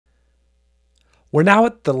We're now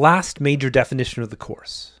at the last major definition of the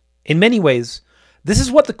course. In many ways, this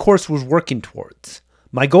is what the course was working towards.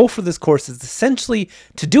 My goal for this course is essentially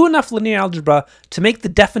to do enough linear algebra to make the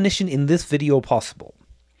definition in this video possible.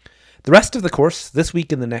 The rest of the course, this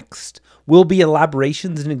week and the next, will be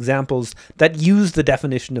elaborations and examples that use the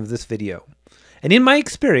definition of this video. And in my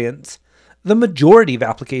experience, the majority of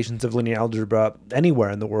applications of linear algebra anywhere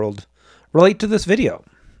in the world relate to this video.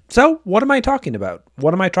 So, what am I talking about?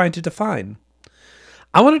 What am I trying to define?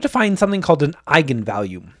 I want to define something called an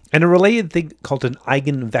eigenvalue, and a related thing called an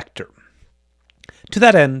eigenvector. To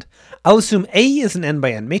that end, I'll assume A is an n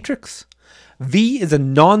by n matrix, V is a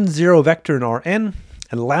non-zero vector in Rn,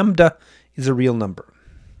 and lambda is a real number.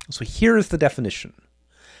 So here is the definition.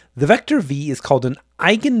 The vector V is called an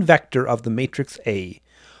eigenvector of the matrix A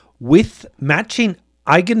with matching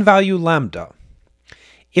eigenvalue lambda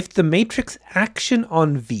if the matrix action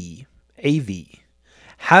on V, AV,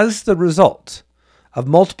 has the result of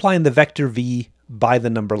multiplying the vector V by the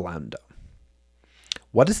number lambda.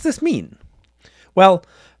 What does this mean? Well,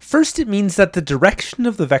 first it means that the direction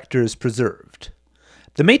of the vector is preserved.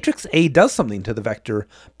 The matrix A does something to the vector,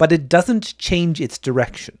 but it doesn't change its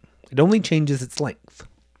direction. It only changes its length.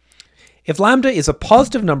 If lambda is a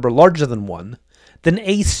positive number larger than 1, then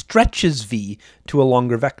A stretches V to a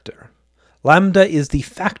longer vector. Lambda is the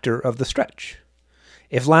factor of the stretch.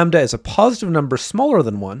 If lambda is a positive number smaller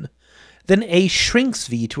than 1, then A shrinks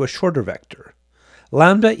V to a shorter vector.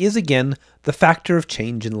 Lambda is again the factor of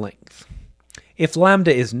change in length. If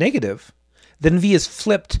lambda is negative, then V is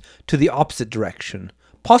flipped to the opposite direction,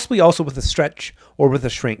 possibly also with a stretch or with a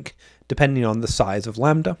shrink, depending on the size of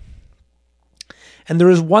lambda. And there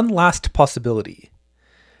is one last possibility.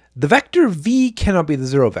 The vector V cannot be the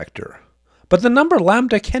zero vector, but the number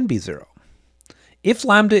lambda can be 0. If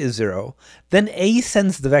lambda is 0, then A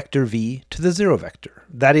sends the vector V to the zero vector.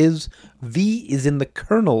 That is, V is in the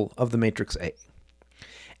kernel of the matrix A.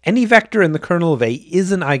 Any vector in the kernel of A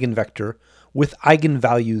is an eigenvector with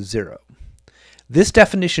eigenvalue 0. This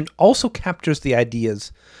definition also captures the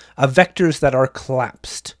ideas of vectors that are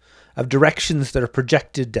collapsed, of directions that are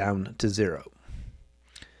projected down to 0.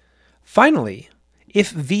 Finally,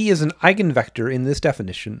 if V is an eigenvector in this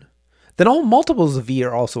definition, then all multiples of V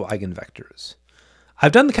are also eigenvectors.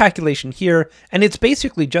 I've done the calculation here, and it's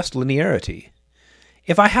basically just linearity.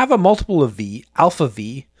 If I have a multiple of V, alpha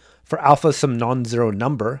V, for alpha some non-zero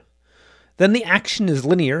number, then the action is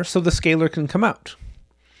linear, so the scalar can come out.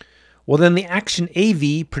 Well, then the action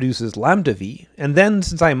AV produces lambda V, and then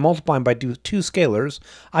since I am multiplying by two scalars,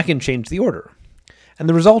 I can change the order. And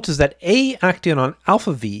the result is that A acting on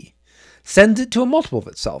alpha V sends it to a multiple of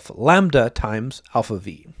itself, lambda times alpha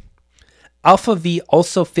V. Alpha V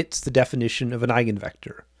also fits the definition of an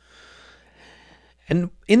eigenvector. And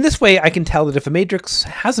in this way, I can tell that if a matrix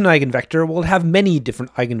has an eigenvector, we'll have many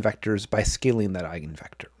different eigenvectors by scaling that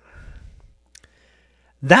eigenvector.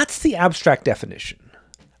 That's the abstract definition.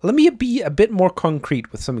 Let me be a bit more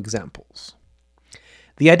concrete with some examples.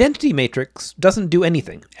 The identity matrix doesn't do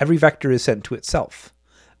anything. Every vector is sent to itself.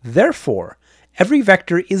 Therefore, every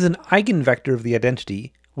vector is an eigenvector of the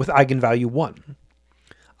identity with eigenvalue 1.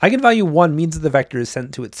 Eigenvalue 1 means that the vector is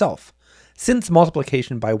sent to itself, since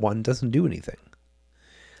multiplication by 1 doesn't do anything.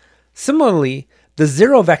 Similarly, the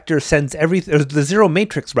zero vector sends the zero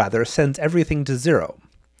matrix sends everything to 0.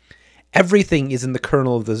 Everything is in the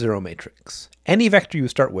kernel of the zero matrix. Any vector you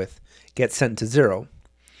start with gets sent to 0,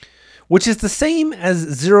 which is the same as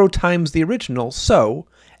 0 times the original, so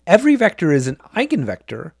every vector is an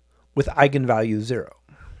eigenvector with eigenvalue 0.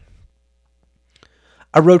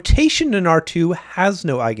 A rotation in R2 has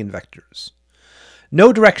no eigenvectors.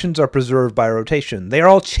 No directions are preserved by rotation. They are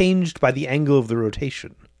all changed by the angle of the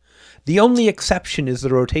rotation. The only exception is the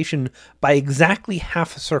rotation by exactly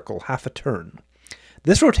half a circle, half a turn.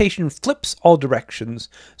 This rotation flips all directions,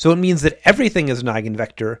 so it means that everything is an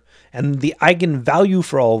eigenvector, and the eigenvalue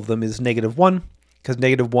for all of them is -1, because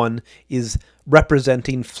 -1 is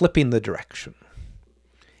representing flipping the direction.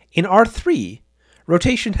 In R3,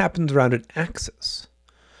 rotation happens around an axis.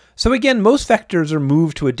 So again, most vectors are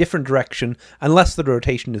moved to a different direction unless the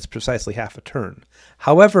rotation is precisely half a turn.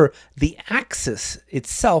 However, the axis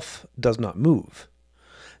itself does not move.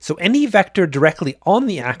 So any vector directly on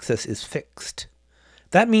the axis is fixed.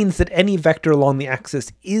 That means that any vector along the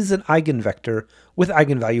axis is an eigenvector with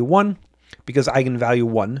eigenvalue 1, because eigenvalue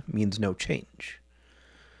 1 means no change.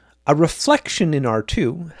 A reflection in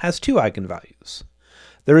R2 has two eigenvalues.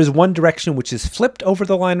 There is one direction which is flipped over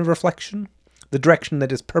the line of reflection, the direction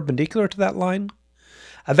that is perpendicular to that line.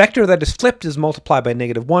 A vector that is flipped is multiplied by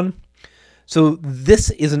 -1, so this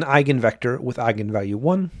is an eigenvector with eigenvalue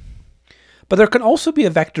 1. But there can also be a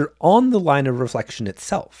vector on the line of reflection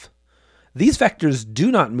itself. These vectors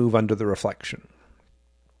do not move under the reflection.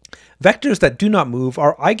 Vectors that do not move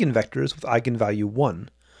are eigenvectors with eigenvalue 1.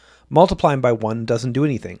 Multiplying by 1 doesn't do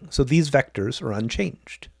anything, so these vectors are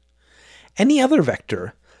unchanged. Any other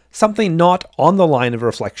vector, something not on the line of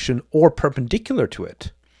reflection or perpendicular to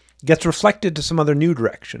it, gets reflected to some other new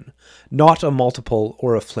direction, not a multiple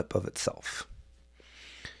or a flip of itself.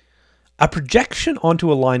 A projection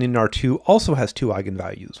onto a line in R2 also has two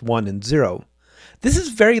eigenvalues, 1 and 0. This is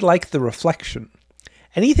very like the reflection.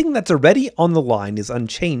 Anything that's already on the line is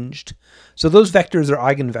unchanged, so those vectors are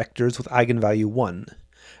eigenvectors with eigenvalue 1.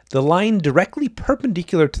 The line directly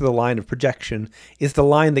perpendicular to the line of projection is the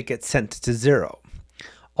line that gets sent to 0.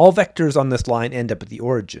 All vectors on this line end up at the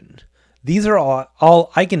origin. These are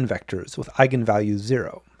all eigenvectors with eigenvalue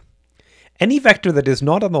 0. Any vector that is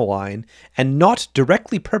not on the line and not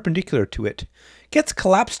directly perpendicular to it gets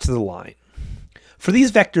collapsed to the line. For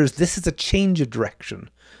these vectors, this is a change of direction,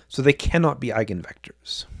 so they cannot be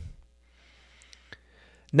eigenvectors.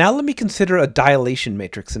 Now let me consider a dilation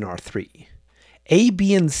matrix in R3. A,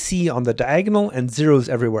 B, and C on the diagonal and zeros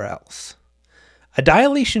everywhere else. A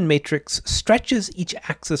dilation matrix stretches each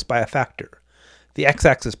axis by a factor, the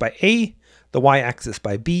x-axis by A, the y-axis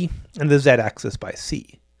by B, and the z-axis by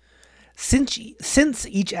C. Since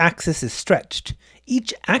each axis is stretched,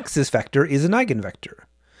 each axis vector is an eigenvector.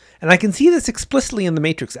 And I can see this explicitly in the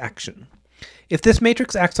matrix action. If this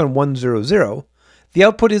matrix acts on 1, 0, 0, the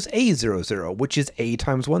output is A, 0, 0, which is A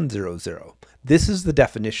times 1, 0, 0. This is the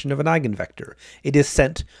definition of an eigenvector. It is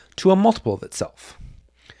sent to a multiple of itself.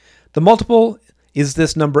 The multiple is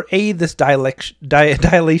this number A, this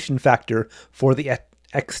dilation factor for the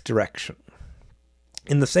x direction.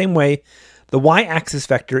 In the same way, the y-axis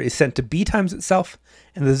vector is sent to B times itself,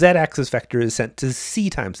 and the z-axis vector is sent to C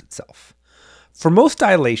times itself. For most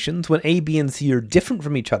dilations, when A, B, and C are different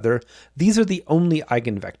from each other, these are the only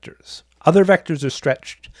eigenvectors. Other vectors are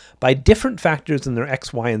stretched by different factors in their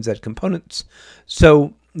x, y, and z components,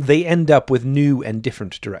 so they end up with new and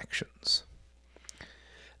different directions.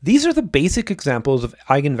 These are the basic examples of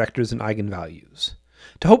eigenvectors and eigenvalues,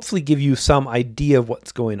 to hopefully give you some idea of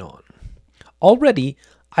what's going on. Already,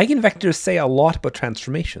 eigenvectors say a lot about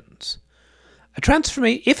transformations.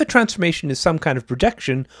 If a transformation is some kind of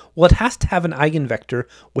projection, well, it has to have an eigenvector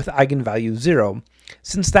with eigenvalue 0,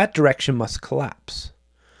 since that direction must collapse.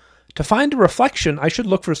 To find a reflection, I should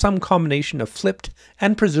look for some combination of flipped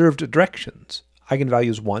and preserved directions,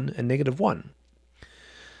 eigenvalues 1 and -1.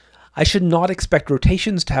 I should not expect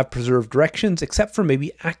rotations to have preserved directions, except for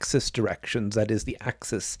maybe axis directions, that is, the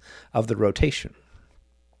axis of the rotation.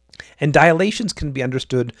 And dilations can be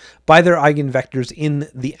understood by their eigenvectors in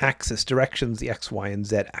the axis directions, the x, y, and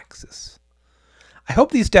z axis. I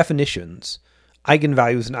hope these definitions,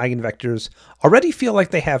 eigenvalues and eigenvectors, already feel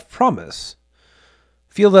like they have promise,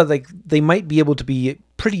 feel that they might be able to be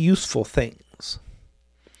pretty useful things.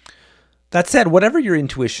 That said, whatever your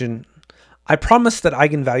intuition, I promise that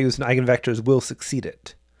eigenvalues and eigenvectors will succeed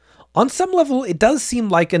it. On some level, it does seem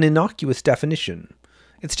like an innocuous definition.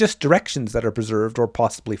 It's just directions that are preserved or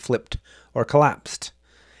possibly flipped or collapsed.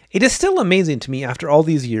 It is still amazing to me after all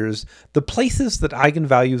these years the places that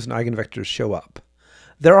eigenvalues and eigenvectors show up.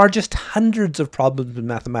 There are just hundreds of problems in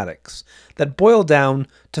mathematics that boil down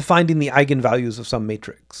to finding the eigenvalues of some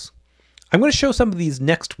matrix. I'm going to show some of these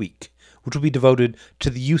next week, which will be devoted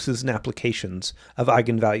to the uses and applications of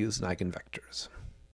eigenvalues and eigenvectors.